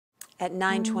At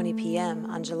 9:20 p.m.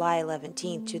 on July 11,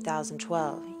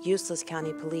 2012, Useless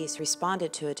County Police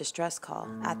responded to a distress call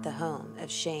at the home of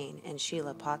Shane and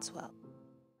Sheila Pottswell.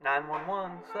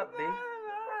 911, what's up, B?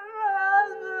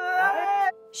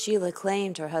 Sheila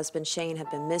claimed her husband Shane had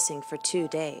been missing for 2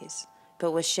 days.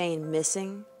 But was Shane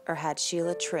missing, or had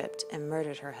Sheila tripped and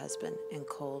murdered her husband in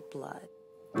cold blood?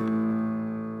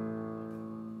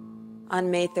 On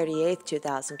May 38,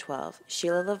 2012,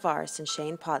 Sheila LaVarse and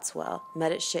Shane Pottswell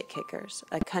met at Shit Kickers,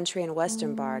 a country and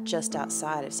western bar just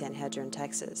outside of Sanhedrin,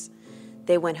 Texas.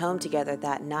 They went home together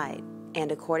that night,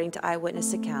 and according to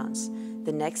eyewitness accounts,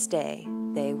 the next day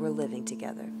they were living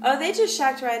together. Oh, they just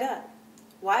shacked right up.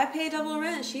 Why pay double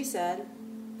rent, she said.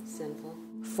 Sinful.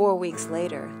 4 weeks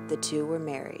later, the two were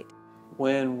married.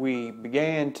 When we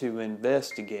began to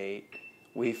investigate,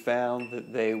 we found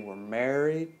that they were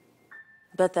married.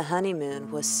 But the honeymoon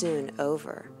was soon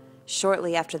over.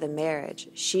 Shortly after the marriage,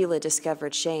 Sheila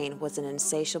discovered Shane was an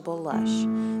insatiable lush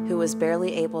who was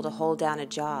barely able to hold down a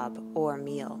job or a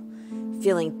meal.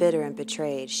 Feeling bitter and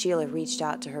betrayed, Sheila reached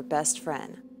out to her best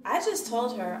friend. I just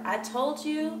told her, I told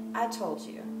you.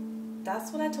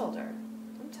 That's what I told her.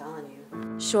 I'm telling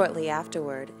you. Shortly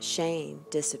afterward, Shane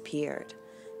disappeared.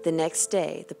 The next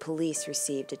day, the police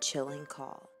received a chilling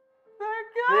call.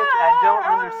 Bitch, I don't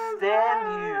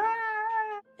understand you.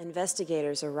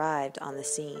 Investigators arrived on the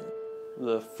scene.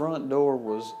 The front door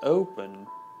was open,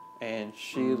 and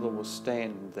Sheila was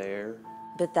standing there.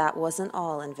 But that wasn't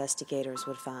all investigators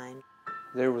would find.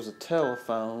 There was a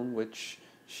telephone which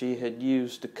she had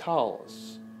used to call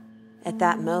us. At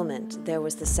that moment, there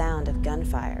was the sound of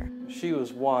gunfire. She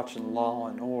was watching Law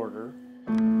and Order.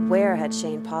 Where had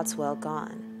Shane Pottswell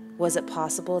gone? Was it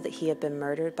possible that he had been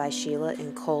murdered by Sheila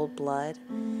in cold blood?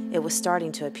 It was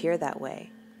starting to appear that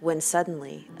way, when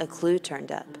suddenly a clue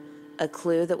turned up, a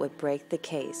clue that would break the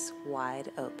case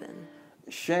wide open.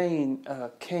 Shane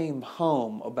came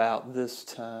home about this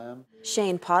time.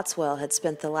 Shane Pottswell had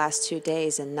spent the last 2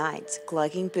 days and nights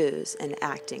glugging booze and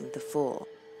acting the fool.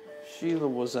 Sheila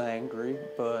was angry,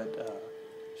 but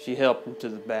she helped him to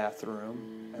the bathroom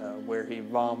where he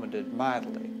vomited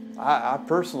mightily. I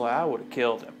personally, I would have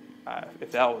killed him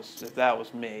if that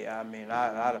was me. I mean,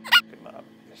 I'd have fucked him up.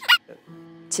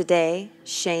 Today,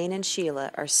 Shane and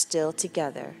Sheila are still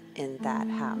together in that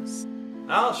house.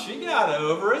 No, she got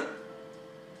over it.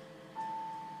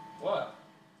 What?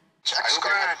 Jack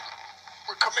Squad,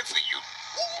 we're coming for you.